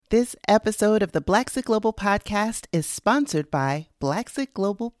This episode of the Blaxic Global Podcast is sponsored by Blaxic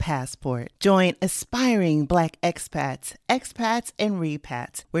Global Passport. Join aspiring Black expats, and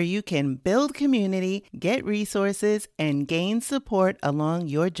repats, where you can build community, get resources, and gain support along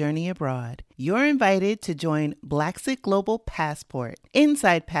your journey abroad. You're invited to join Blaxic Global Passport.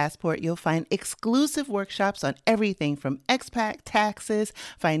 Inside Passport, you'll find exclusive workshops on everything from expat taxes,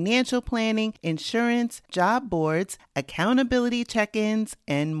 financial planning, insurance, job boards, accountability check-ins,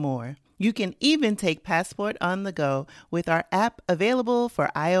 and more. You can even take Passport on the go with our app available for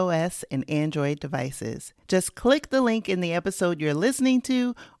iOS and Android devices. Just click the link in the episode you're listening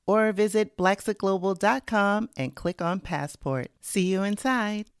to or visit blaxicglobal.com and click on Passport. See you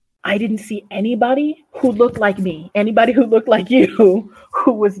inside. I didn't see anybody who looked like me, anybody who looked like you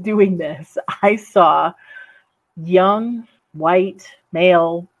who was doing this. I saw young, white,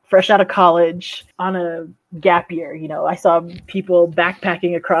 male, fresh out of college on a gap year. I saw people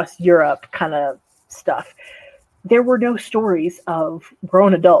backpacking across Europe kind of stuff. There were no stories of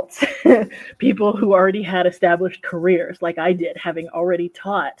grown adults, people who already had established careers like I did, having already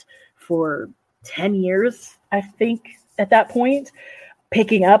taught for 10 years, I think, at that point,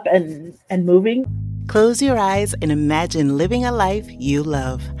 picking up and moving. Close your eyes and imagine living a life you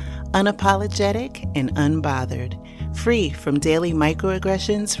love, unapologetic and unbothered, free from daily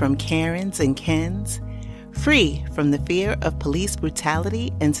microaggressions from Karens and Kens, free from the fear of police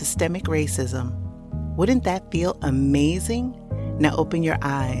brutality and systemic racism. Wouldn't that feel amazing? Now open your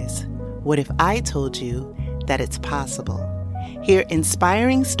eyes. What if I told you that it's possible? Hear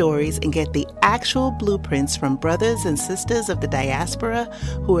inspiring stories and get the actual blueprints from brothers and sisters of the diaspora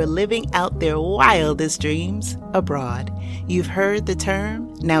who are living out their wildest dreams abroad. You've heard the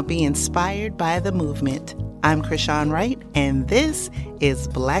term, now be inspired by the movement. I'm Krishan Wright, and this is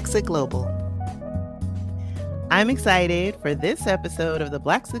Blaxic Global. I'm excited for this episode of the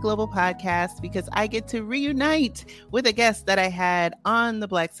Blaxic Global Podcast because I get to reunite with a guest that I had on the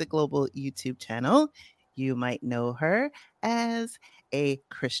Blaxic Global YouTube channel. You might know her as a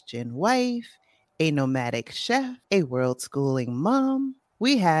Christian wife, a nomadic chef, a world schooling mom.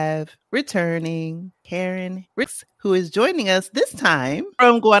 We have returning Karen Ricks, who is joining us this time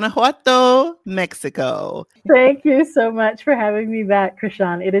from Guanajuato, Mexico. Thank you so much for having me back,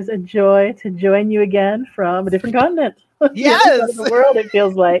 Krishan. It is a joy to join you again from a different continent. Yes. The world, it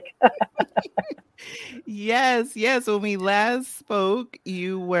feels like. Yes. When we last spoke,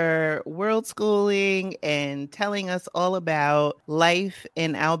 you were world schooling and telling us all about life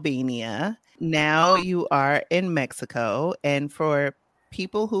in Albania. Now you are in Mexico. And for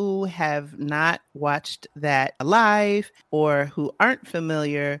people who have not watched that live or who aren't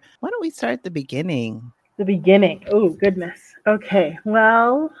familiar, why don't we start at the beginning? The beginning. Oh, goodness. Okay.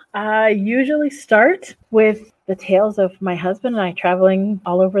 Well, I usually start with the tales of my husband and I traveling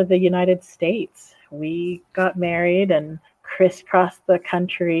all over the United States. We got married and crisscrossed the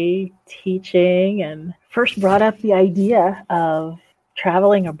country teaching, and first brought up the idea of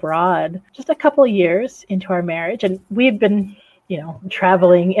traveling abroad just a couple of years into our marriage. And we had been,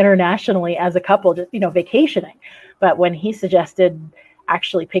 traveling internationally as a couple, just, vacationing. But when he suggested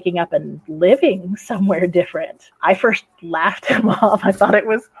actually picking up and living somewhere different, I first laughed him off. I thought it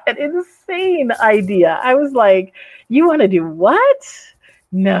was an insane idea. I was like, you want to do what?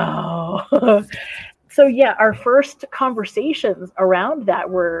 No. So yeah, our first conversations around that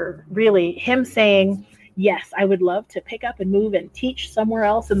were really him saying, yes, I would love to pick up and move and teach somewhere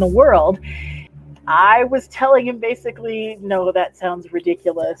else in the world. I was telling him basically, no, that sounds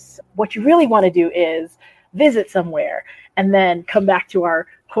ridiculous. What you really want to do is visit somewhere and then come back to our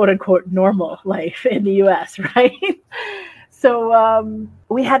quote unquote normal life in the US, right? So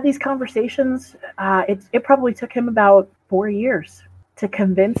we had these conversations. It probably took him about 4 years to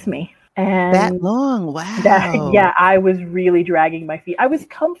convince me. And that long? Wow. I was really dragging my feet. I was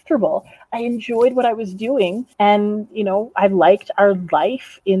comfortable. I enjoyed what I was doing. And, I liked our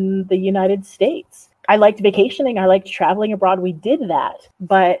life in the United States. I liked vacationing. I liked traveling abroad. We did that.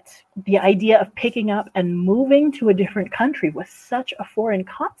 But the idea of picking up and moving to a different country was such a foreign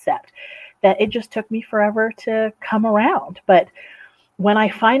concept that it just took me forever to come around. But when I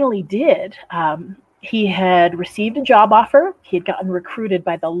finally did, he had received a job offer. He had gotten recruited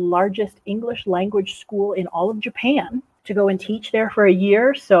by the largest English language school in all of Japan to go and teach there for a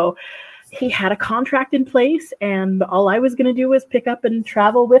year. So he had a contract in place, and all I was going to do was pick up and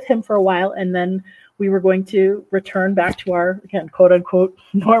travel with him for a while. And then we were going to return back to our, again, quote unquote,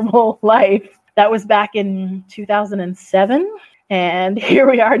 normal life. That was back in 2007. And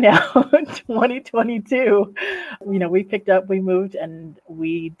here we are now, 2022. We picked up, we moved, and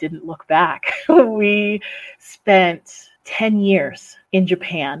we didn't look back. We spent 10 years in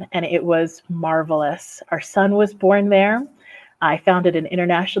Japan, and it was marvelous. Our son was born there. I founded an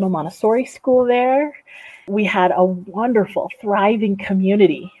international Montessori school there. We had a wonderful, thriving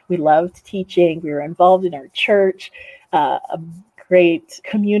community. We loved teaching. We were involved in our church, a great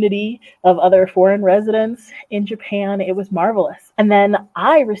community of other foreign residents in Japan. It was marvelous. And then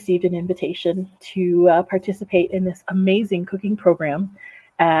I received an invitation to participate in this amazing cooking program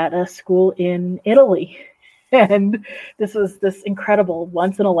at a school in Italy. And this was this incredible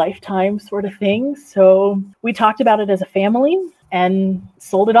once-in-a-lifetime sort of thing. So we talked about it as a family and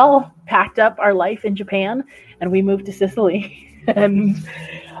sold it all, packed up our life in Japan, and we moved to Sicily. And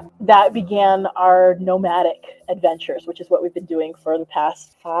that began our nomadic adventures, which is what we've been doing for the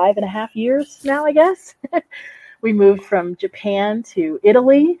past 5.5 years now, I guess. We moved from Japan to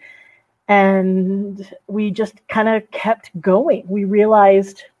Italy, and we just kind of kept going. We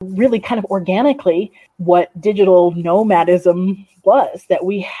realized really kind of organically what digital nomadism was, that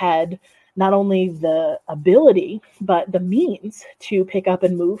we had not only the ability, but the means to pick up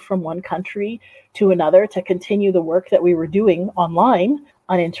and move from one country to another to continue the work that we were doing online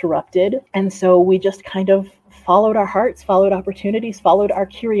uninterrupted. And so we just kind of followed our hearts, followed opportunities, followed our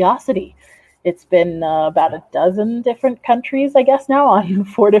curiosity. It's been about a dozen different countries, I guess, now on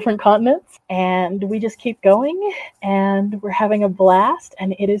 4 different continents. And we just keep going, and we're having a blast.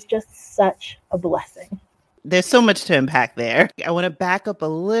 And it is just such a blessing. There's so much to unpack there. I want to back up a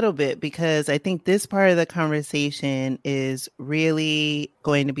little bit because I think this part of the conversation is really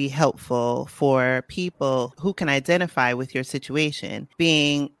going to be helpful for people who can identify with your situation,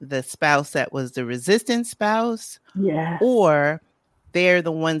 being the spouse that was the resistant spouse, Yes. or they're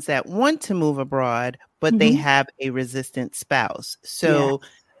the ones that want to move abroad, but they have a resistant spouse. So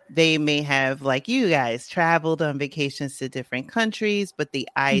they may have, like you guys, traveled on vacations to different countries, but the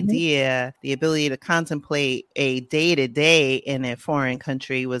idea, the ability to contemplate a day-to-day in a foreign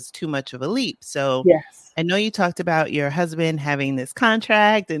country was too much of a leap. So I know you talked about your husband having this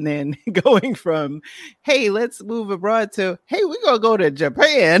contract and then going from, hey, let's move abroad to, hey, we're going to go to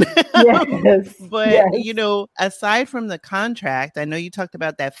Japan. But, you know, aside from the contract, I know you talked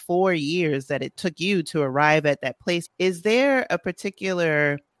about that 4 years that it took you to arrive at that place. Is there a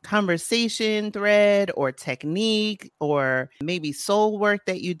particular conversation thread or technique or maybe soul work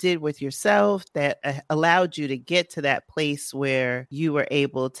that you did with yourself that allowed you to get to that place where you were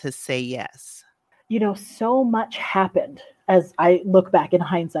able to say yes? You know, so much happened as I look back in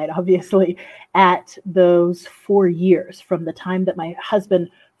hindsight, obviously, at those 4 years from the time that my husband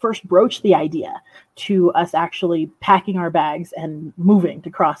first broached the idea to us actually packing our bags and moving to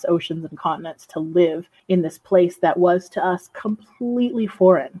cross oceans and continents to live in this place that was to us completely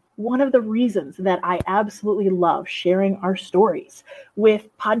foreign. One of the reasons that I absolutely love sharing our stories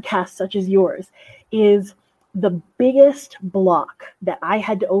with podcasts such as yours is the biggest block that I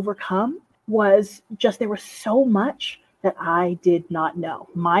had to overcome was just there was so much that I did not know.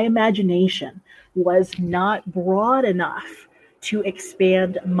 My imagination was not broad enough to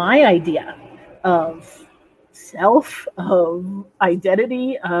expand my idea of self, of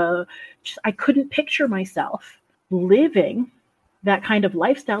identity. I couldn't picture myself living that kind of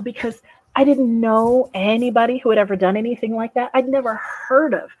lifestyle because I didn't know anybody who had ever done anything like that. I'd never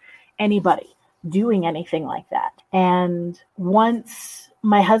heard of anybody doing anything like that. And once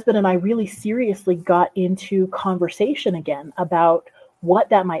my husband and I really seriously got into conversation again about what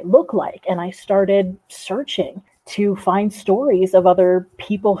that might look like, and I started searching to find stories of other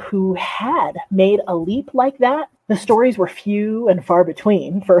people who had made a leap like that. The stories were few and far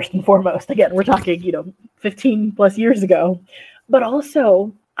between, first and foremost. Again, we're talking, 15 plus years ago. But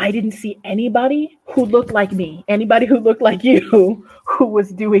also, I didn't see anybody who looked like me, anybody who looked like you, who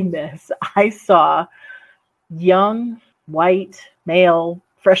was doing this. I saw young, white, male,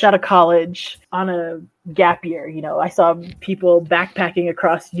 fresh out of college on a gap year. I saw people backpacking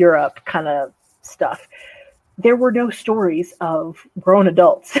across Europe kind of stuff. There were no stories of grown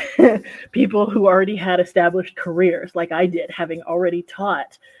adults, people who already had established careers like I did, having already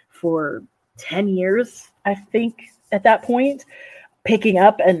taught for 10 years, I think, at that point, picking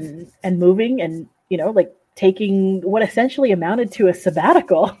up and moving and, taking what essentially amounted to a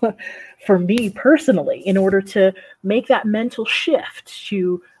sabbatical for me personally in order to make that mental shift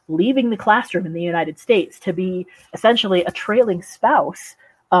to leaving the classroom in the United States to be essentially a trailing spouse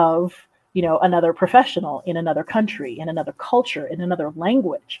of another professional in another country, in another culture, in another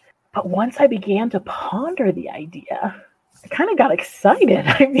language. But once I began to ponder the idea, I kind of got excited.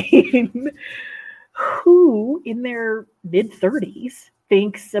 I mean, who in their mid-30s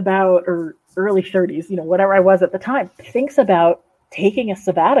thinks about, or early 30s, whatever I was at the time, thinks about taking a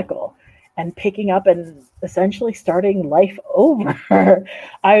sabbatical and picking up and essentially starting life over.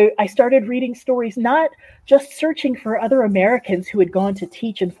 I started reading stories, not just searching for other Americans who had gone to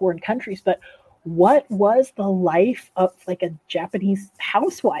teach in foreign countries, but what was the life of like a Japanese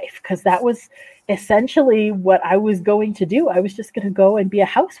housewife? Because that was essentially what I was going to do. I was just going to go and be a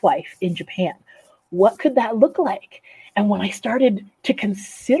housewife in Japan. What could that look like? And when I started to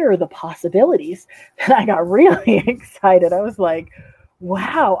consider the possibilities, then I got really excited. I was like,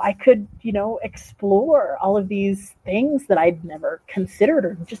 wow, I could, explore all of these things that I'd never considered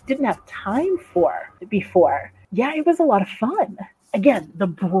or just didn't have time for before. Yeah, it was a lot of fun. Again, the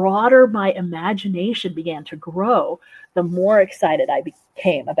broader my imagination began to grow, the more excited I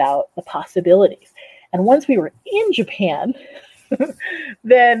became about the possibilities. And once we were in Japan,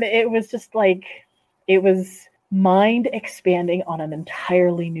 then it was just like, it was mind expanding on an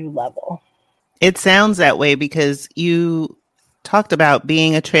entirely new level. It sounds that way because you talked about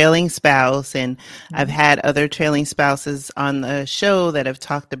being a trailing spouse, and I've had other trailing spouses on the show that have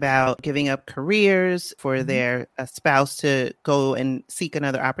talked about giving up careers for their spouse to go and seek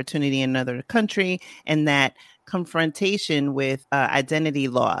another opportunity in another country, and that confrontation with identity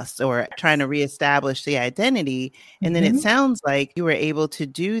loss or trying to reestablish the identity. And then it sounds like you were able to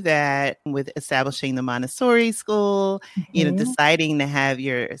do that with establishing the Montessori school, deciding to have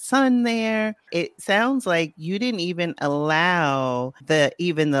your son there. It sounds like you didn't even allow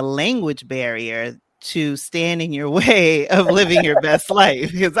even the language barrier to stand in your way of living your best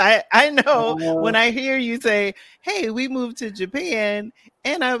life. Because I know when I hear you say, hey, we moved to Japan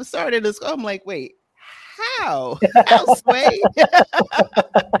and I've started a school, I'm like, wait, how Sway?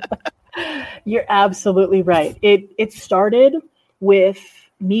 You're absolutely right. It started with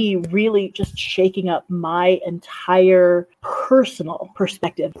me really just shaking up my entire personal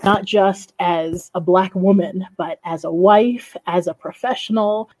perspective, not just as a Black woman, but as a wife, as a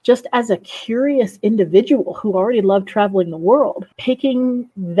professional, just as a curious individual who already loved traveling the world. Picking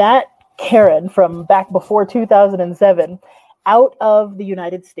that Karen from back before 2007 out of the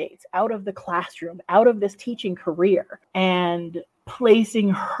United States, out of the classroom, out of this teaching career, and placing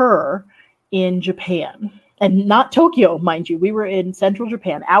her in Japan. And not Tokyo, mind you. We were in central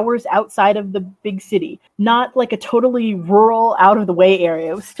Japan, hours outside of the big city. Not like a totally rural, out of the way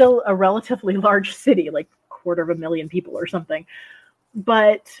area. It was still a relatively large city, like 250,000 people or something.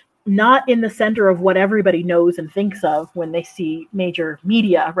 But not in the center of what everybody knows and thinks of when they see major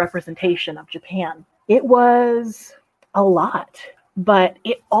media representation of Japan. It was a lot, but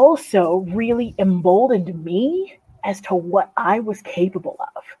it also really emboldened me as to what I was capable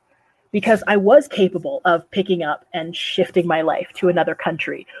of, because I was capable of picking up and shifting my life to another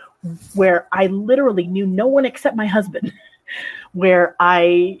country where I literally knew no one except my husband, where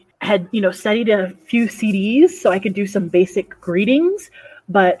I had, studied a few CDs so I could do some basic greetings,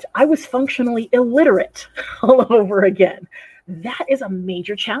 but I was functionally illiterate all over again. That is a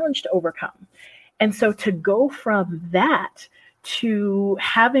major challenge to overcome. And so to go from that to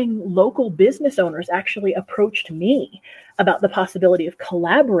having local business owners actually approached me about the possibility of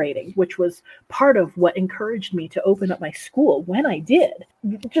collaborating, which was part of what encouraged me to open up my school when I did.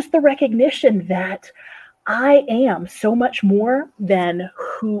 Just the recognition that I am so much more than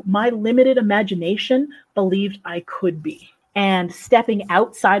who my limited imagination believed I could be. And stepping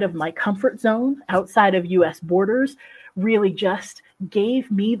outside of my comfort zone, outside of US borders, really just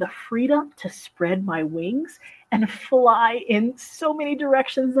gave me the freedom to spread my wings and fly in so many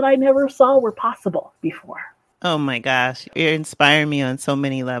directions that I never saw were possible before. Oh my gosh, you're inspiring me on so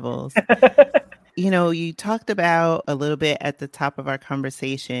many levels. You talked about a little bit at the top of our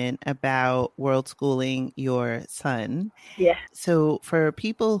conversation about Worldschooling your son. Yeah. So for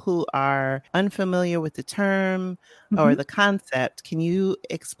people who are unfamiliar with the term or the concept, can you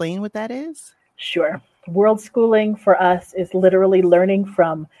explain what that is? Sure. Worldschooling for us is literally learning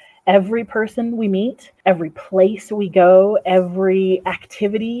from every person we meet, every place we go, every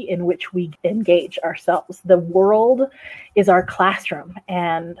activity in which we engage ourselves. The world is our classroom.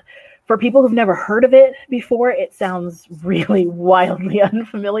 And for people who've never heard of it before, it sounds really wildly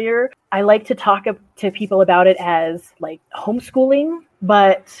unfamiliar. I like to talk to people about it as like homeschooling,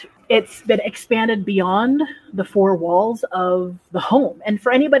 but it's been expanded beyond the four walls of the home. And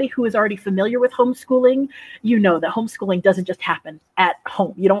for anybody who is already familiar with homeschooling, you know that homeschooling doesn't just happen at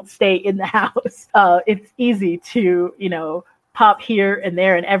home. You don't stay in the house. It's easy to, pop here and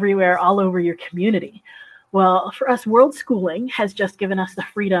there and everywhere all over your community. Well, for us, Worldschooling has just given us the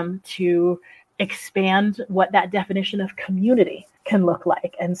freedom to expand what that definition of community can look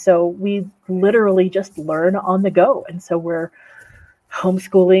like. And so we literally just learn on the go. And so we're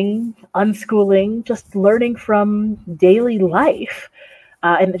homeschooling, unschooling, just learning from daily life.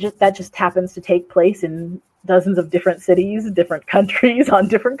 That just happens to take place in dozens of different cities, different countries on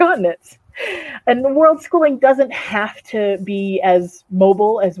different continents. And world schooling doesn't have to be as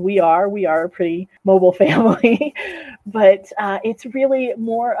mobile as we are. We are a pretty mobile family, but it's really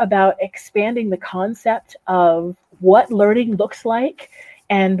more about expanding the concept of what learning looks like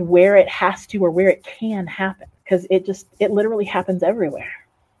and where it has to or where it can happen, because it literally happens everywhere.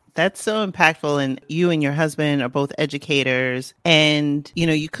 That's so impactful. And you and your husband are both educators. And,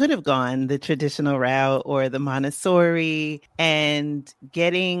 you could have gone the traditional route or the Montessori, and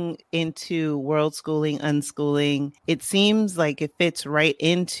getting into world schooling, unschooling. It seems like it fits right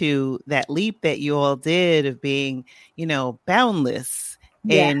into that leap that you all did of being, boundless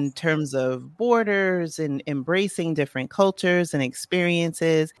in Yes. terms of borders and embracing different cultures and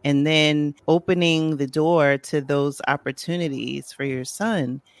experiences, and then opening the door to those opportunities for your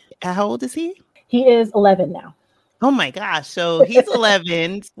son. How old is he? He is 11 now. Oh my gosh. So he's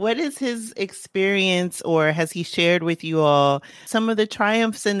 11. What is his experience, or has he shared with you all some of the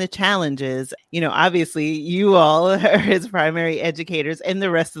triumphs and the challenges? Obviously you all are his primary educators and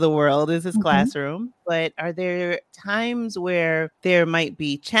the rest of the world is his classroom. But are there times where there might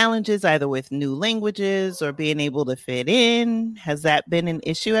be challenges either with new languages or being able to fit in? Has that been an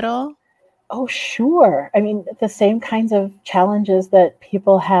issue at all? Oh, sure. I mean, the same kinds of challenges that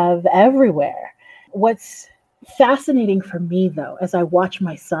people have everywhere. What's fascinating for me, though, as I watch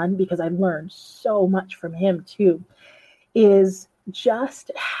my son, because I learned so much from him too, is just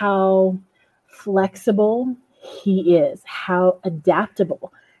how flexible he is, how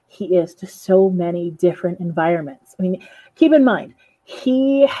adaptable he is to so many different environments. I mean, keep in mind,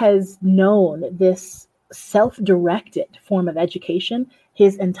 he has known this self-directed form of education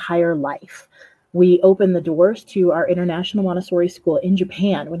his entire life. We opened the doors to our international Montessori school in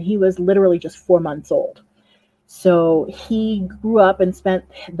Japan when he was literally just 4 months old. So he grew up and spent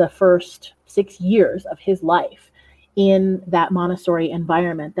the first 6 years of his life in that Montessori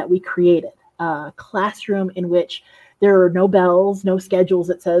environment that we created, a classroom in which there are no bells, no schedules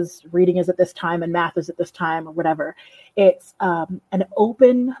that says reading is at this time and math is at this time or whatever. It's an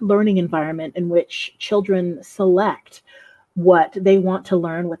open learning environment in which children select what they want to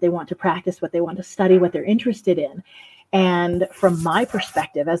learn, what they want to practice, what they want to study, what they're interested in. And from my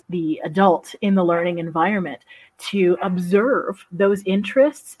perspective as the adult in the learning environment, to observe those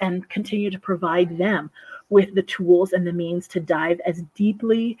interests and continue to provide them with the tools and the means to dive as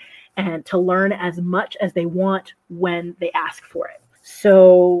deeply and to learn as much as they want when they ask for it.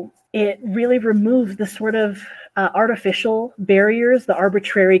 So it really removes the sort of artificial barriers, the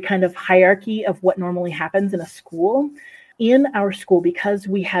arbitrary kind of hierarchy of what normally happens in a school. In our school, because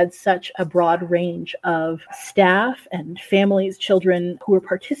we had such a broad range of staff and families, children who were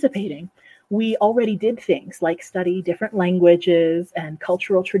participating, we already did things like study different languages and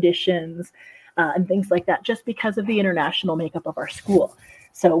cultural traditions and things like that, just because of the international makeup of our school.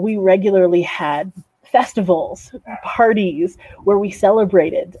 So we regularly had festivals, parties where we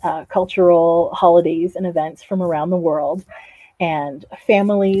celebrated cultural holidays and events from around the world. And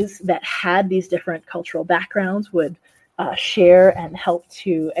families that had these different cultural backgrounds would share and help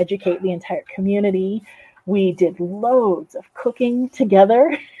to educate the entire community. We did loads of cooking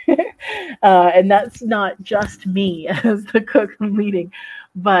together. And that's not just me as the cook leading,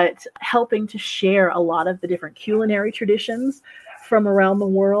 but helping to share a lot of the different culinary traditions from around the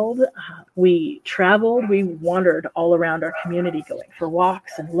world. We traveled, we wandered all around our community, going for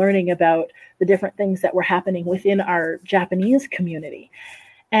walks and learning about the different things that were happening within our Japanese community.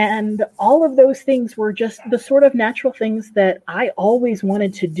 And all of those things were just the sort of natural things that I always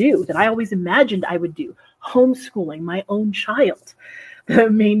wanted to do, that I always imagined I would do, homeschooling my own child. The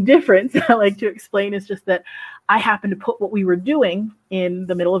main difference I like to explain is just that I happened to put what we were doing in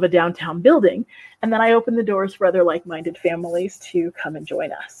the middle of a downtown building, and then I opened the doors for other like-minded families to come and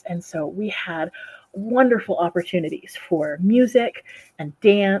join us. And so we had wonderful opportunities for music and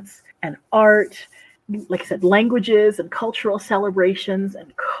dance and art, like I said, languages and cultural celebrations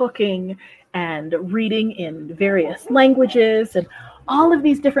and cooking and reading in various languages and all of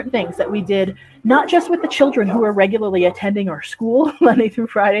these different things that we did, not just with the children who were regularly attending our school Monday through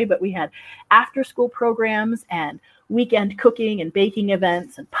Friday, but we had after school programs and weekend cooking and baking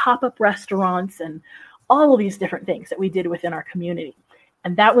events and pop-up restaurants and all of these different things that we did within our community.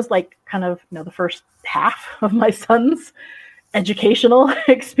 And that was like kind of, the first half of my son's educational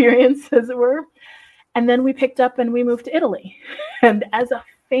experience, as it were. And then we picked up and we moved to Italy. And as a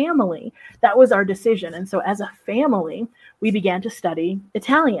family, that was our decision. And so as a family, we began to study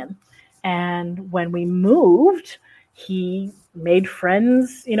Italian. And when we moved, he made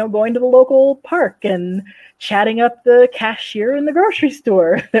friends, going to the local park and chatting up the cashier in the grocery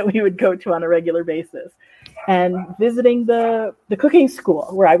store that we would go to on a regular basis, and visiting the cooking school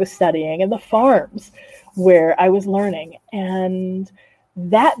where I was studying and the farms where I was learning. And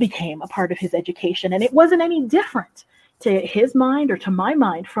that became a part of his education. And it wasn't any different to his mind or to my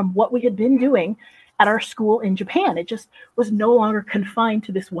mind from what we had been doing at our school in Japan. It just was no longer confined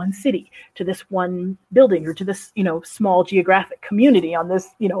to this one city, to this one building, or to this, small geographic community on this,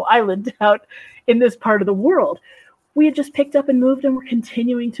 island out in this part of the world. We had just picked up and moved, and we're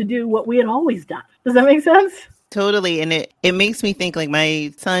continuing to do what we had always done. Does that make sense? Totally. And it makes me think, like,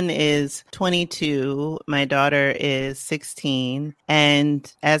 my son is 22, my daughter is 16.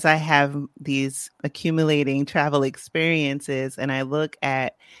 And as I have these accumulating travel experiences and I look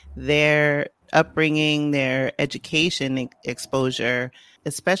at their upbringing, their education exposure,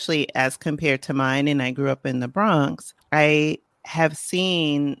 especially as compared to mine, and I grew up in the Bronx, I have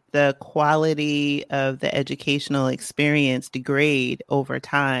seen the quality of the educational experience degrade over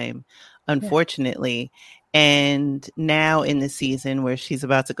time, unfortunately. Yeah. And now in the season where she's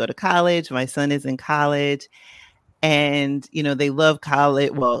about to go to college, my son is in college, and, they love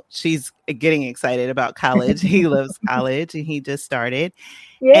college. Well, she's getting excited about college. He loves college, and he just started.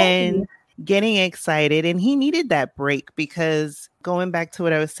 Yeah. And getting excited, and he needed that break, because going back to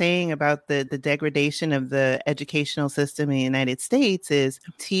what I was saying about the degradation of the educational system in the United States is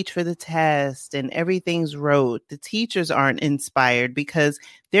teach for the test and everything's rote. The teachers aren't inspired because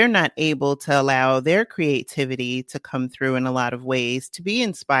they're not able to allow their creativity to come through in a lot of ways to be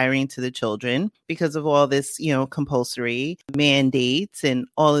inspiring to the children because of all this, compulsory mandates and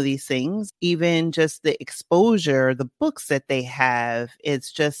all of these things. Even just the exposure, the books that they have,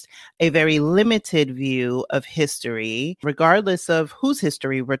 it's just a very limited view of history, regardless of whose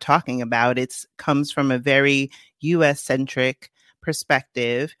history we're talking about. It comes from a very US-centric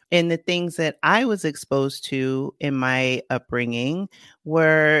perspective. And the things that I was exposed to in my upbringing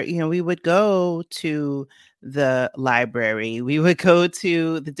were, we would go to the library. We would go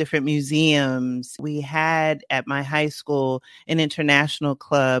to the different museums. We had at my high school an international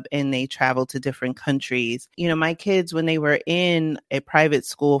club, and they traveled to different countries. My kids, when they were in a private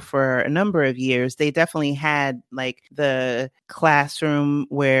school for a number of years, they definitely had like the classroom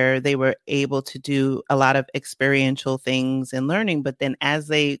where they were able to do a lot of experiential things and learning. But then as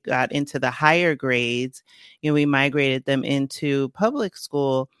they got into the higher grades, we migrated them into public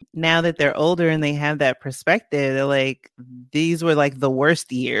school. Now that they're older and they have that perspective, they're like, these were like the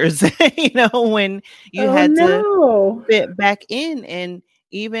worst years, when you had to fit back in. And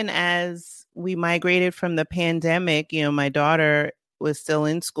even as we migrated from the pandemic, my daughter was still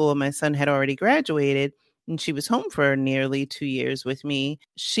in school. My son had already graduated, and she was home for nearly 2 years with me.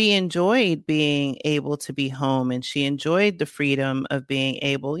 She enjoyed being able to be home, and she enjoyed the freedom of being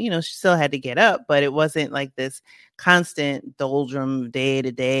able, she still had to get up, but it wasn't like this constant doldrum day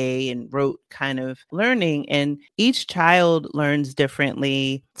to day and rote kind of learning. And each child learns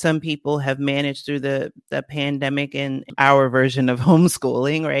differently. Some people have managed through the pandemic and our version of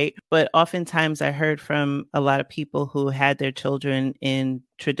homeschooling, right? But oftentimes I heard from a lot of people who had their children in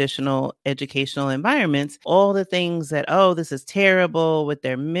traditional educational environments, all the things that, this is terrible, what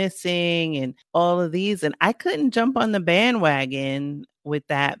they're missing, and all of these. And I couldn't jump on the bandwagon with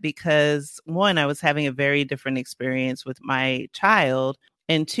that because, one, I was having a very different experience with my child.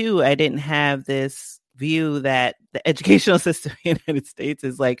 And two, I didn't have this view that the educational system in the United States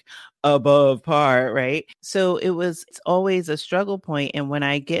is like above par, right? So it's always a struggle point. And when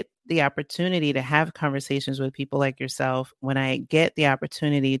I get the opportunity to have conversations with people like yourself, when I get the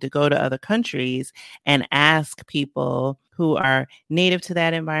opportunity to go to other countries and ask people who are native to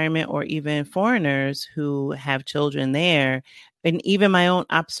that environment, or even foreigners who have children there, and even my own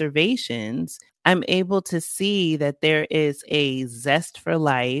observations, I'm able to see that there is a zest for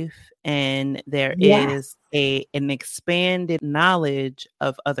life, and there is an expanded knowledge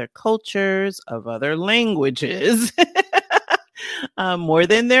of other cultures, of other languages, more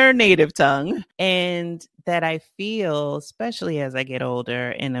than their native tongue. And that I feel, especially as I get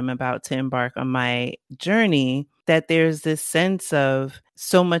older and I'm about to embark on my journey, that there's this sense of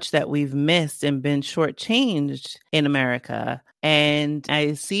so much that we've missed and been shortchanged in America. And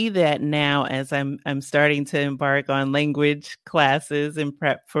I see that now as I'm starting to embark on language classes and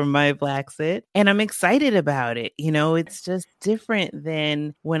prep for my Blacksit. And I'm excited about it. It's just different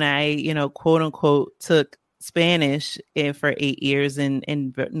than when I, quote unquote, took Spanish for 8 years and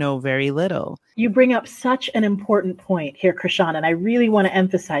know very little. You bring up such an important point here, Krishan, and I really want to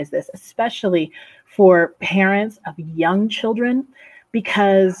emphasize this, especially for parents of young children,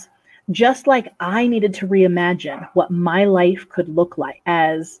 because just like I needed to reimagine what my life could look like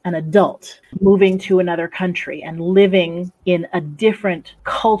as an adult, moving to another country and living in a different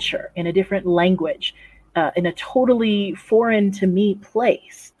culture, in a different language, in a totally foreign to me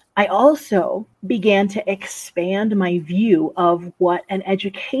place, I also began to expand my view of what an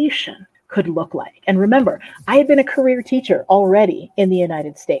education could look like. And remember, I had been a career teacher already in the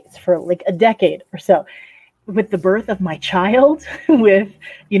United States for like a decade or so. With the birth of my child, with,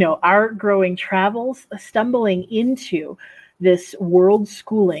 our growing travels, stumbling into this world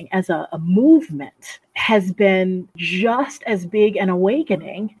schooling as a movement has been just as big an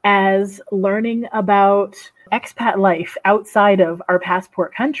awakening as learning about expat life outside of our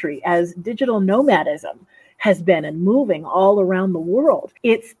passport country, as digital nomadism has been, and moving all around the world.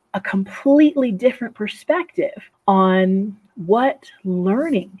 It's a completely different perspective on what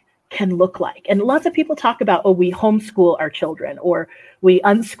learning can look like. And lots of people talk about, we homeschool our children or we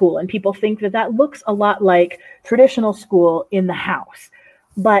unschool. And people think that looks a lot like traditional school in the house.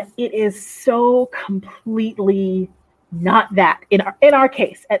 But it is so completely not that. In our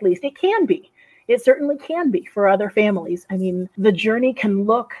case, at least, it can be. It certainly can be for other families. I mean, the journey can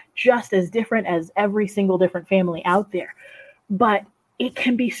look just as different as every single different family out there. But it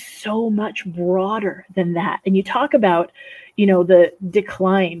can be so much broader than that. And you talk about, the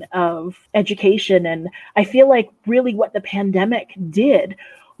decline of education. And I feel like really what the pandemic did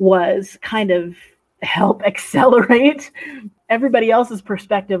was kind of help accelerate everybody else's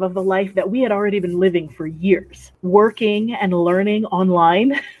perspective of the life that we had already been living for years, working and learning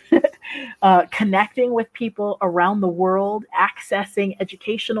online, connecting with people around the world, accessing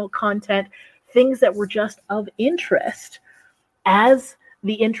educational content, things that were just of interest. As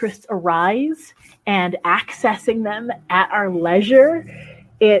the interests arise and accessing them at our leisure,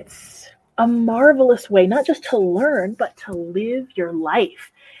 it's a marvelous way, not just to learn, but to live your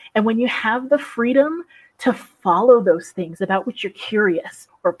life. And when you have the freedom to follow those things about which you're curious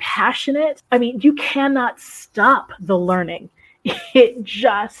or passionate, I mean, you cannot stop the learning. It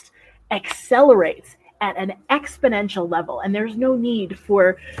just accelerates at an exponential level. And there's no need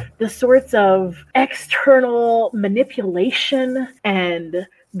for the sorts of external manipulation and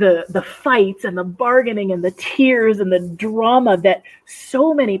the fights and the bargaining and the tears and the drama that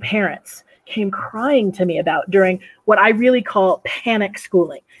so many parents came crying to me about during what I really call panic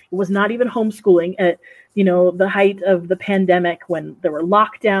schooling. It was not even homeschooling at, the height of the pandemic, when there were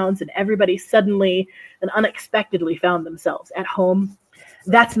lockdowns and everybody suddenly and unexpectedly found themselves at home.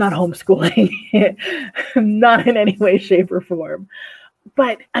 That's not homeschooling, not in any way, shape, or form.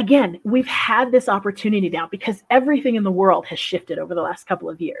 But again, we've had this opportunity now because everything in the world has shifted over the last couple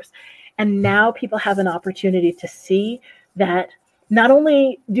of years. And now people have an opportunity to see that not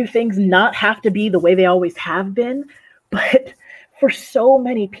only do things not have to be the way they always have been, but for so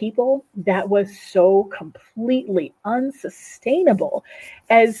many people, that was so completely unsustainable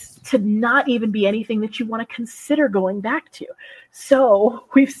as to not even be anything that you want to consider going back to. So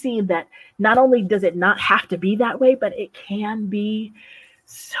we've seen that not only does it not have to be that way, but it can be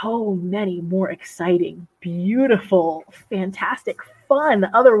so many more exciting, beautiful, fantastic, fun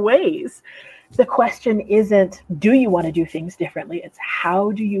other ways. The question isn't, do you want to do things differently? It's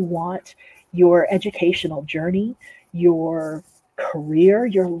how do you want your educational journey, your career,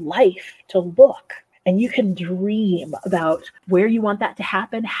 your life to look? And you can dream about where you want that to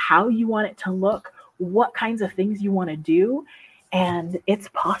happen, how you want it to look, what kinds of things you want to do. And it's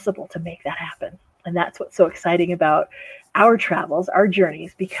possible to make that happen. And that's what's so exciting about our travels, our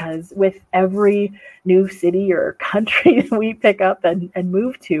journeys, because with every new city or country we pick up and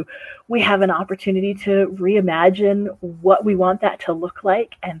move to, we have an opportunity to reimagine what we want that to look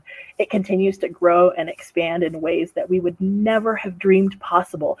like. And it continues to grow and expand in ways that we would never have dreamed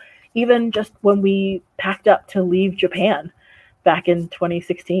possible, even just when we packed up to leave Japan back in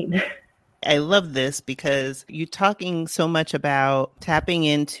 2016. I love this because you're talking so much about tapping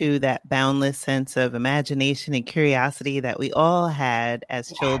into that boundless sense of imagination and curiosity that we all had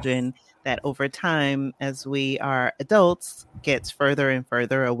as children, that over time, as we are adults, gets further and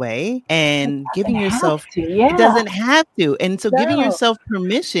further away. And giving yourself, it doesn't have to. And so giving yourself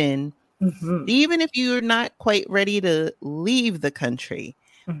permission, even if you're not quite ready to leave the country,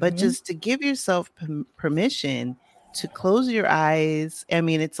 but just to give yourself permission to close your eyes. I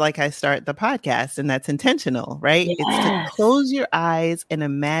mean, it's like I start the podcast, and that's intentional, right? Yes. It's to close your eyes and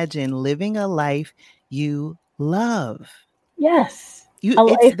imagine living a life you love. Yes. A It's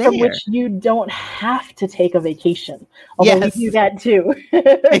life from there. which you don't have to take a vacation, although we do Yes, that too.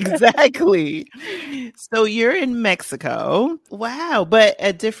 exactly. So you're in Mexico. Wow, but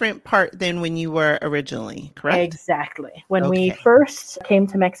a different part than when you were originally, correct? Exactly. When we Okay. first came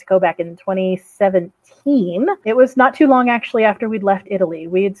to Mexico back in 2017, it was not too long actually after we'd left Italy.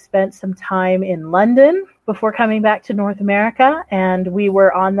 We had spent some time in London before coming back to North America, and we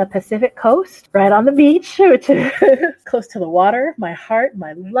were on the Pacific coast, right on the beach, which is close to the water, my heart,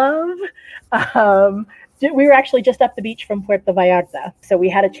 my love. Um, we were actually just up the beach from Puerto Vallarta, so we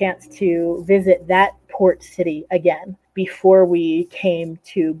had a chance to visit that port city again before we came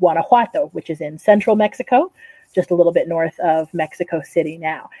to Guanajuato, which is in central Mexico, just a little bit north of Mexico City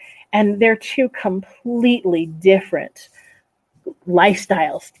now. And they're two completely different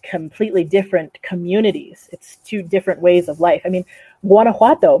lifestyles, completely different communities. It's two different ways of life. I mean,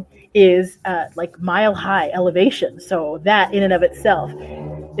 Guanajuato is like mile high elevation. So that in and of itself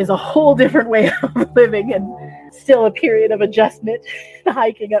is a whole different way of living, and still a period of adjustment,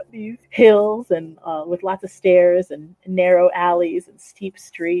 hiking up these hills and with lots of stairs and narrow alleys and steep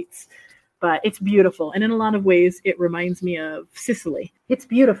streets. But it's beautiful. And in a lot of ways, it reminds me of Sicily. It's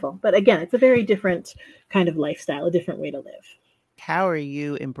beautiful. But again, it's a very different kind of lifestyle, a different way to live. How are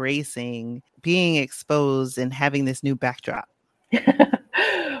you embracing being exposed and having this new backdrop?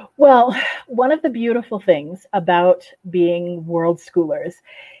 Well, one of the beautiful things about being world schoolers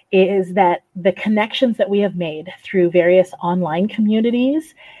is that the connections that we have made through various online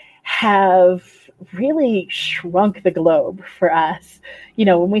communities have really shrunk the globe for us. You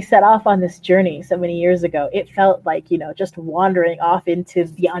know, when we set off on this journey so many years ago, it felt like, just wandering off into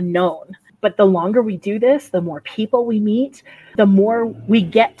the unknown. But the longer we do this, the more people we meet, the more we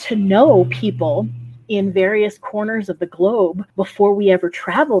get to know people in various corners of the globe before we ever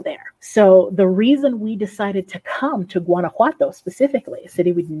travel there. So the reason we decided to come to Guanajuato specifically, a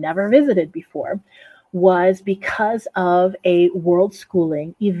city we'd never visited before, was because of a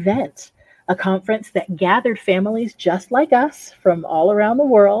Worldschooling event, a conference that gathered families just like us from all around the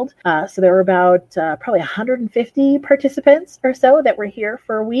world. So there were about probably 150 participants or so that were here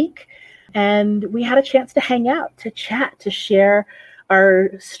for a week. And we had a chance to hang out, to chat, to share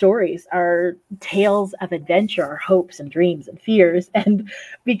our stories, our tales of adventure, our hopes and dreams and fears. And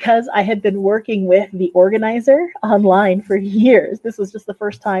because I had been working with the organizer online for years, this was just the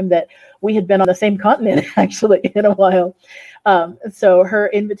first time that we had been on the same continent actually in a while. So her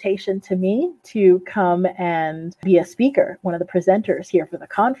invitation to me to come and be a speaker, one of the presenters here for the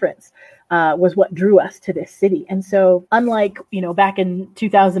conference, was what drew us to this city. And so unlike, back in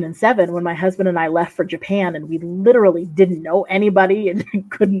 2007, when my husband and I left for Japan and we literally didn't know anybody and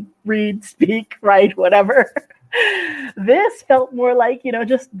couldn't read, speak, write, whatever, this felt more like,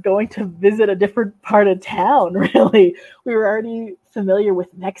 just going to visit a different part of town, really. We were already familiar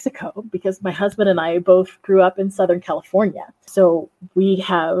with Mexico because my husband and I both grew up in Southern California. So we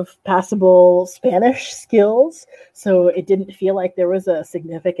have passable Spanish skills. So it didn't feel like there was a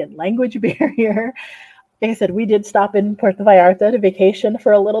significant language barrier. Like I said, we did stop in Puerto Vallarta to vacation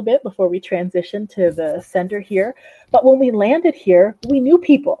for a little bit before we transitioned to the center here. But when we landed here, we knew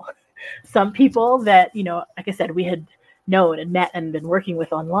people. Some people that, like I said, we had known and met and been working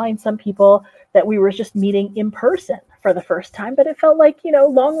with online. Some people that we were just meeting in person for the first time, but it felt like,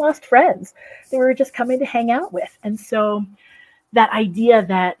 long lost friends that we were just coming to hang out with. And so that idea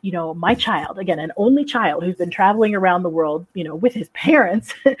that, my child, again, an only child who's been traveling around the world, with his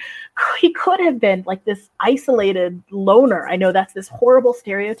parents, he could have been like this isolated loner. I know that's this horrible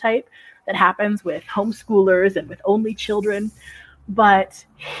stereotype that happens with homeschoolers and with only children. But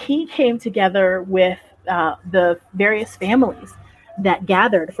he came together with the various families that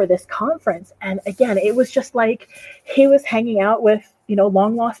gathered for this conference. And again, it was just like he was hanging out with,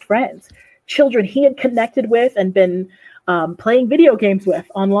 long lost friends, children he had connected with and been playing video games with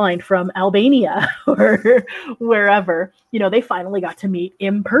online from Albania or wherever. They finally got to meet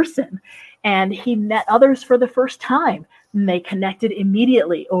in person. And he met others for the first time. And they connected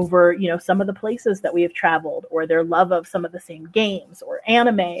immediately over, some of the places that we have traveled or their love of some of the same games or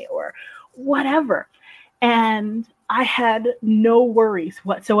anime or whatever. And I had no worries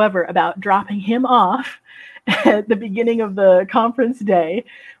whatsoever about dropping him off at the beginning of the conference day,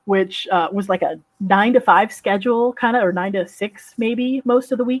 which was like a 9 to 5 schedule kind of, or 9 to 6 maybe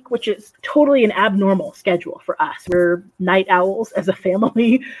most of the week, which is totally an abnormal schedule for us. We're night owls as a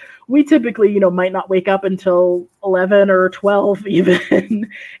family. We typically, might not wake up until 11 or 12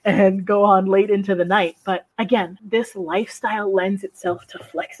 even and go on late into the night. But again, this lifestyle lends itself to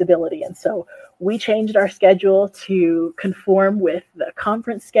flexibility. And so we changed our schedule to conform with the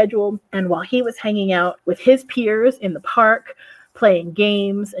conference schedule. And while he was hanging out with his peers in the park, playing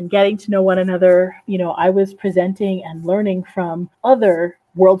games and getting to know one another. I was presenting and learning from other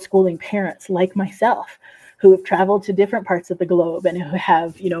world schooling parents like myself who have traveled to different parts of the globe and who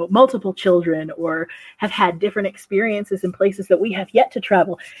have, multiple children or have had different experiences in places that we have yet to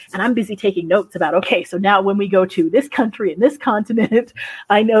travel. And I'm busy taking notes about, okay, so now when we go to this country and this continent,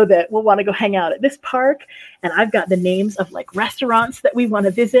 I know that we'll want to go hang out at this park. And I've got the names of like restaurants that we want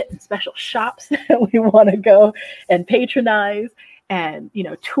to visit and special shops that we want to go and patronize and,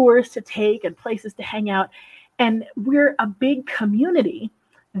 tours to take and places to hang out. And we're a big community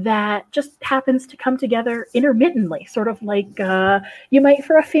that just happens to come together intermittently, sort of like you might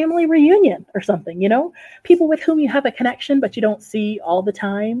for a family reunion or something, people with whom you have a connection, but you don't see all the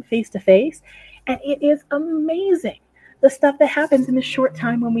time face to face. And it is amazing the stuff that happens in the short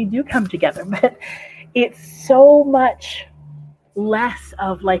time when we do come together. But it's so much less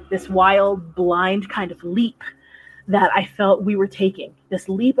of like this wild, blind kind of leap that I felt we were taking, this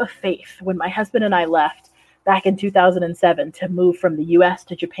leap of faith when my husband and I left back in 2007 to move from the US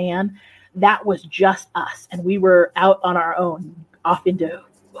to Japan. That was just us. And we were out on our own, off into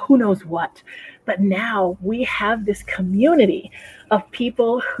who knows what. But now we have this community of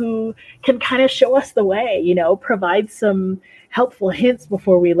people who can kind of show us the way, provide some helpful hints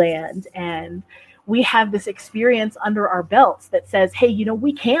before we land. And we have this experience under our belts that says, hey,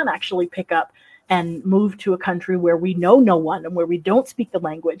 we can actually pick up and move to a country where we know no one and where we don't speak the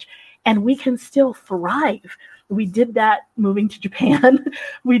language, and we can still thrive. We did that moving to Japan.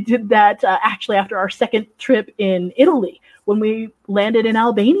 We did that actually after our second trip in Italy. When we landed in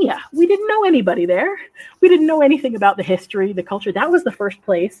Albania, we didn't know anybody there. We didn't know anything about the history, the culture. That was the first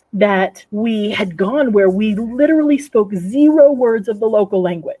place that we had gone where we literally spoke 0 words of the local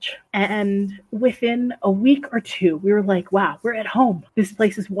language. And within a week or two, we were like, wow, we're at home. This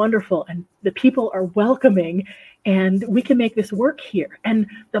place is wonderful. And the people are welcoming. And we can make this work here. And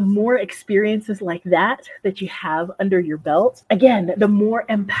the more experiences like that you have under your belt, again, the more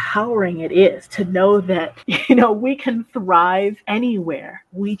empowering it is to know that, we can thrive anywhere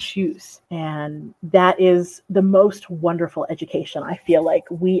we choose. And that is the most wonderful education I feel like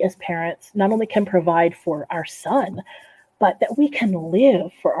we as parents not only can provide for our son, but that we can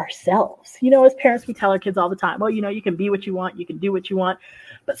live for ourselves. As parents, we tell our kids all the time, you can be what you want, you can do what you want.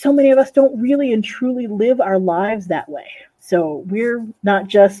 But so many of us don't really and truly live our lives that way. So we're not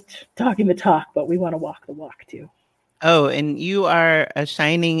just talking the talk, but we want to walk the walk too. Oh, and you are a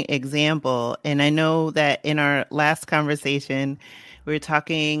shining example. And I know that in our last conversation, we were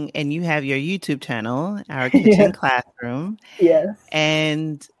talking, and you have your YouTube channel, Our Kitchen Classroom. Yes.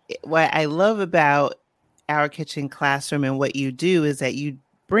 And what I love about Our Kitchen Classroom and what you do is that you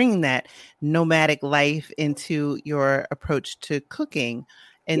bring that nomadic life into your approach to cooking.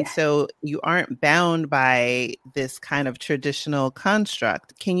 And so you aren't bound by this kind of traditional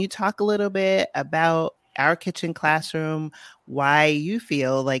construct. Can you talk a little bit about Our Kitchen Classroom, why you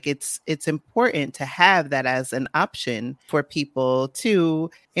feel like it's important to have that as an option for people to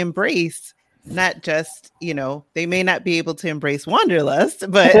embrace? Not just, they may not be able to embrace wanderlust,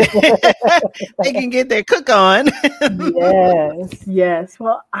 but they can get their cook on. Yes.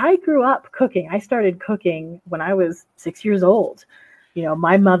 Well, I grew up cooking. I started cooking when I was 6 years old.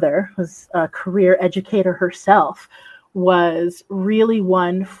 My mother was a career educator herself, was really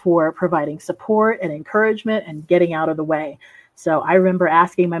one for providing support and encouragement and getting out of the way. So I remember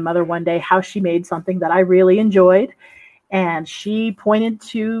asking my mother one day how she made something that I really enjoyed. And she pointed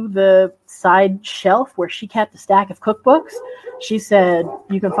to the side shelf where she kept a stack of cookbooks. She said,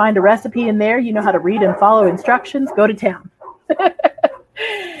 you can find a recipe in there. You know how to read and follow instructions. Go to town.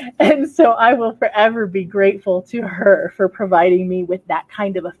 And so I will forever be grateful to her for providing me with that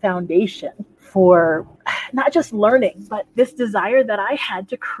kind of a foundation for not just learning, but this desire that I had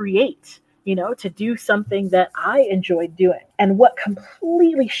to create, to do something that I enjoyed doing. And what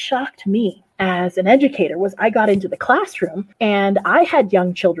completely shocked me as an educator was I got into the classroom and I had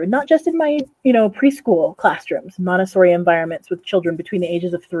young children, not just in my, preschool classrooms, Montessori environments with children between the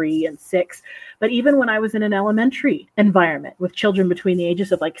ages of 3 and 6, but even when I was in an elementary environment with children between the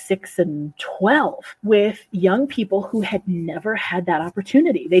ages of like 6 and 12, with young people who had never had that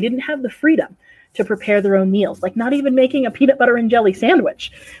opportunity. They didn't have the freedom to prepare their own meals, like not even making a peanut butter and jelly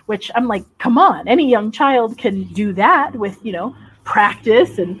sandwich, which I'm like, come on, any young child can do that with,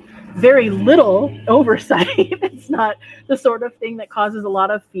 practice and very little oversight. It's not the sort of thing that causes a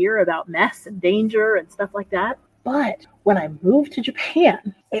lot of fear about mess and danger and stuff like that. But when I moved to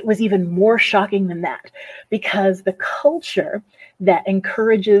Japan, it was even more shocking than that, because the culture that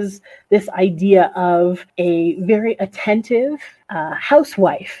encourages this idea of a very attentive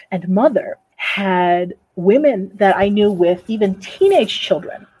housewife and mother had women that I knew with even teenage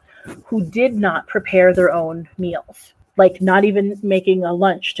children who did not prepare their own meals, like not even making a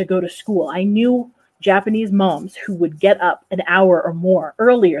lunch to go to school. I knew Japanese moms who would get up an hour or more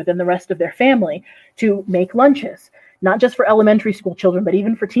earlier than the rest of their family to make lunches, not just for elementary school children, but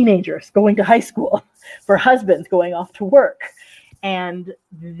even for teenagers going to high school, for husbands going off to work. And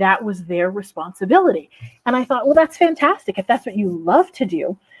that was their responsibility. And I thought, well, that's fantastic if that's what you love to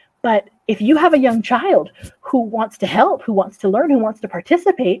do. But if you have a young child who wants to help, who wants to learn, who wants to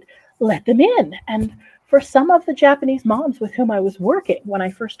participate, let them in. And for some of the Japanese moms with whom I was working when I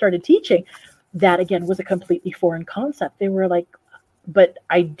first started teaching, that again was a completely foreign concept. They were like, but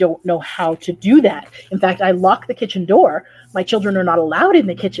I don't know how to do that. In fact, I lock the kitchen door. My children are not allowed in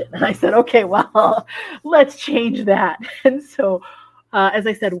the kitchen. And I said, okay, well, let's change that. And so, as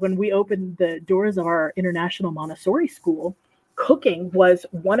I said, when we opened the doors of our international Montessori school, cooking was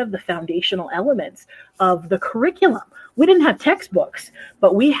one of the foundational elements of the curriculum. We didn't have textbooks,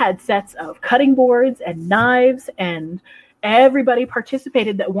 but we had sets of cutting boards and knives, and everybody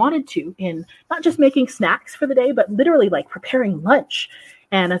participated that wanted to in not just making snacks for the day, but literally like preparing lunch.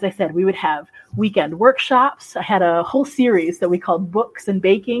 And as I said, we would have weekend workshops. I had a whole series that we called Books and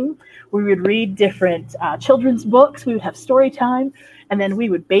Baking. We would read different children's books. We would have story time. And then we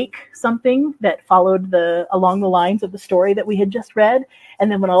would bake something that followed along the lines of the story that we had just read. And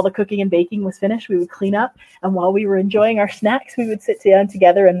then when all the cooking and baking was finished, we would clean up. And while we were enjoying our snacks, we would sit down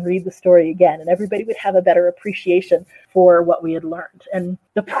together and read the story again. And everybody would have a better appreciation for what we had learned. And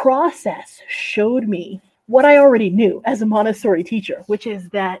the process showed me what I already knew as a Montessori teacher, which is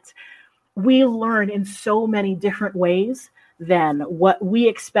that we learn in so many different ways than what we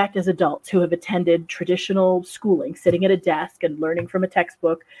expect as adults who have attended traditional schooling, sitting at a desk and learning from a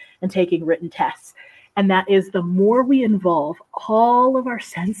textbook and taking written tests. And that is, the more we involve all of our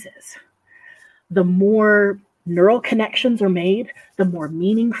senses, the more neural connections are made, the more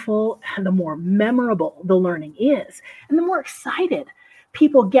meaningful and the more memorable the learning is, and the more excited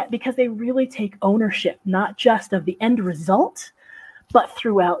people get because they really take ownership, not just of the end result, but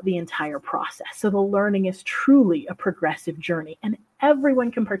throughout the entire process. So the learning is truly a progressive journey, and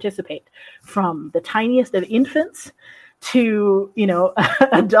everyone can participate, from the tiniest of infants to,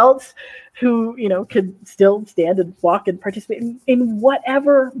 adults who, could still stand and walk and participate in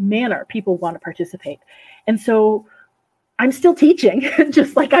whatever manner people want to participate. And so I'm still teaching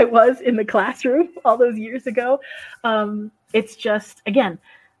just like I was in the classroom all those years ago. It's just, again,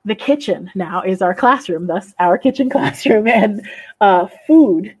 the kitchen now is our classroom, thus our kitchen classroom, and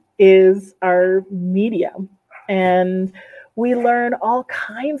food is our medium. And we learn all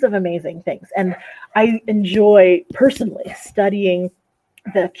kinds of amazing things. And I enjoy personally studying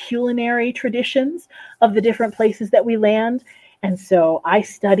the culinary traditions of the different places that we land. And so I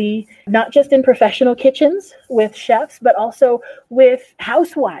study not just in professional kitchens with chefs, but also with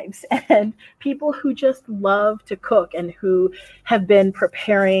housewives and people who just love to cook and who have been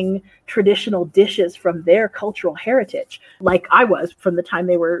preparing traditional dishes from their cultural heritage, like I was from the time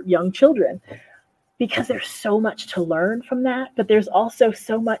they were young children. Because there's so much to learn from that, but there's also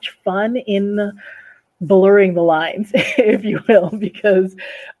so much fun in blurring the lines, if you will, because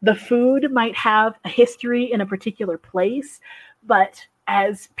the food might have a history in a particular place, but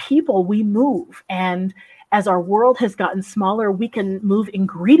as people, we move. And as our world has gotten smaller, we can move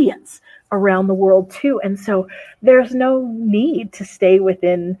ingredients around the world too. And so there's no need to stay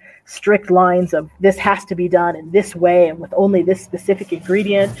within strict lines of this has to be done in this way and with only this specific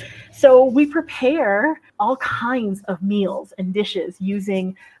ingredient. So we prepare all kinds of meals and dishes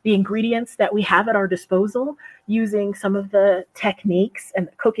using the ingredients that we have at our disposal, using some of the techniques and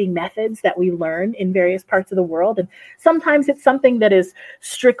the cooking methods that we learn in various parts of the world. And sometimes it's something that is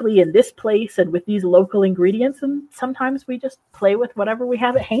strictly in this place and with these local ingredients. And sometimes we just play with whatever we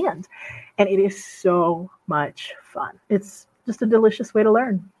have at hand. And it is so much fun. It's just a delicious way to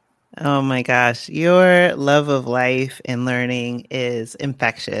learn. Oh my gosh, your love of life and learning is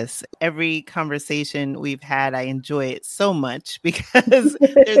infectious. Every conversation we've had, I enjoy it so much because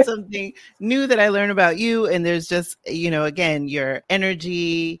there's something new that I learn about you. And there's just, again, your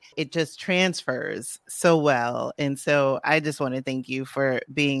energy, it just transfers so well. And so I just want to thank you for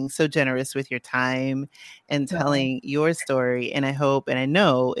being so generous with your time and telling your story. And I hope and I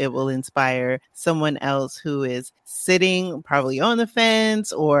know it will inspire someone else who is sitting probably on the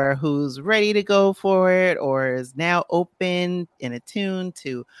fence or who's ready to go for it or is now open and attuned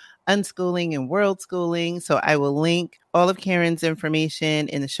to unschooling and world schooling. So I will link all of Karen's information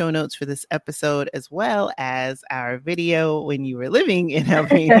in the show notes for this episode, as well as our video when you were living in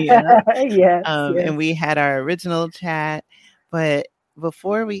Albania. Yes. And we had our original chat. But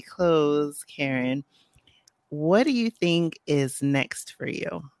before we close, Karen, what do you think is next for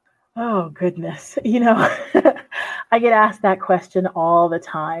you? Oh, goodness. I get asked that question all the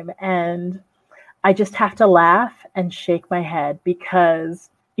time, and I just have to laugh and shake my head because,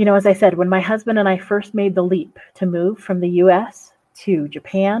 as I said, when my husband and I first made the leap to move from the US to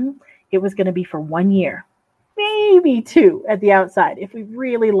Japan, it was going to be for 1 year, maybe two at the outside if we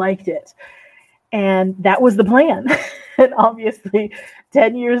really liked it. And that was the plan. And obviously,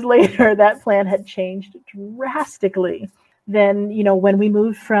 10 years later, that plan had changed drastically. Then, when we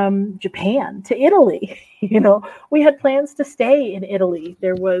moved from Japan to Italy, we had plans to stay in Italy.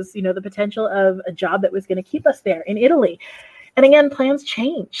 There was, the potential of a job that was going to keep us there in Italy. And again, plans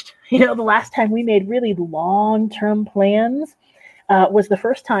changed. The last time we made really long-term plans was the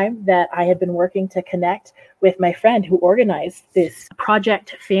first time that I had been working to connect with my friend who organized this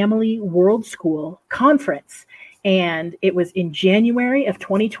Project Family World School conference. And it was in January of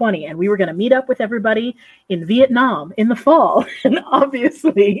 2020. And we were going to meet up with everybody in Vietnam in the fall. And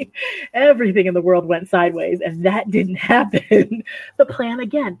obviously, everything in the world went sideways. And that didn't happen. The plan,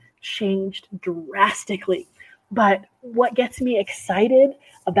 again, changed drastically. But what gets me excited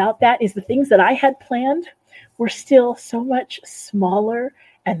about that is the things that I had planned were still so much smaller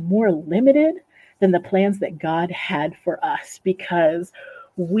and more limited than the plans that God had for us, because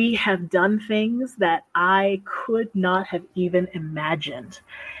we have done things that I could not have even imagined.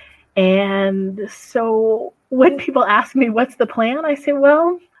 And so when people ask me, what's the plan? I say,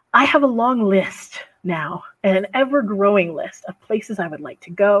 well, I have a long list now, an ever-growing list of places I would like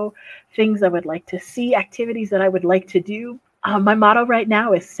to go, things I would like to see, activities that I would like to do. My motto right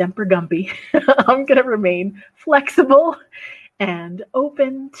now is Semper Gumby. I'm going to remain flexible and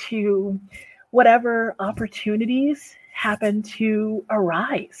open to whatever opportunities happen to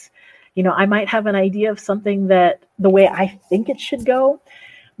arise. I might have an idea of something that the way I think it should go,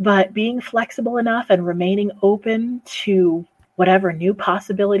 but being flexible enough and remaining open to whatever new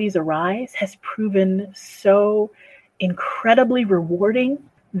possibilities arise has proven so incredibly rewarding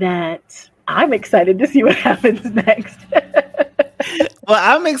that I'm excited to see what happens next. Well,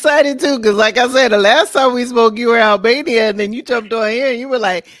 I'm excited too, because like I said, the last time we spoke, you were in Albania, and then you jumped on here and you were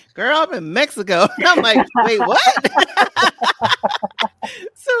like, girl, I'm in Mexico. I'm like, wait, what?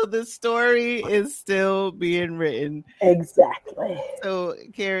 So the story is still being written. Exactly. So,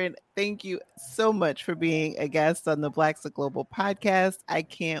 Karen, thank you so much for being a guest on the Blacks of Global podcast. I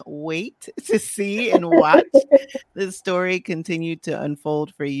can't wait to see and watch this story continue to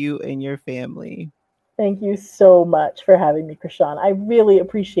unfold for you and your family. Thank you so much for having me, Krishan. I really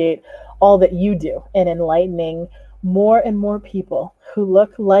appreciate all that you do in enlightening more and more people who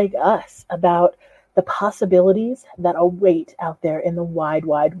look like us about the possibilities that await out there in the wide,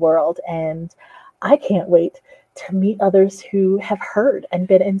 wide world. And I can't wait to meet others who have heard and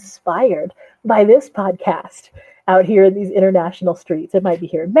been inspired by this podcast out here in these international streets. It might be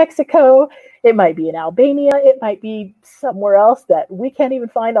here in Mexico. It might be in Albania. It might be somewhere else that we can't even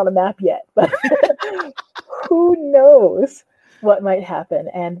find on a map yet. But who knows what might happen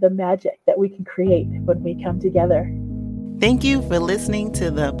and the magic that we can create when we come together. Thank you for listening to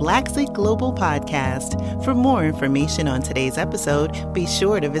the Blacks at Global podcast. For more information on today's episode, be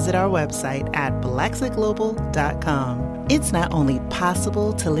sure to visit our website at blacksatglobal.com. It's not only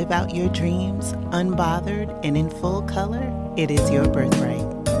possible to live out your dreams unbothered and in full color, it is your birthright.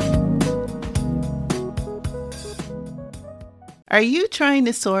 Are you trying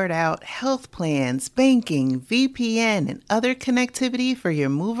to sort out health plans, banking, VPN, and other connectivity for your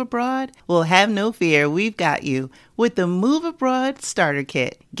move abroad? Well, have no fear, we've got you with the Move Abroad Starter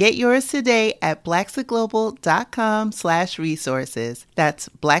Kit. Get yours today at blacksatglobal.com/resources. That's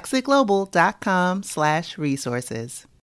blacksatglobal.com/resources.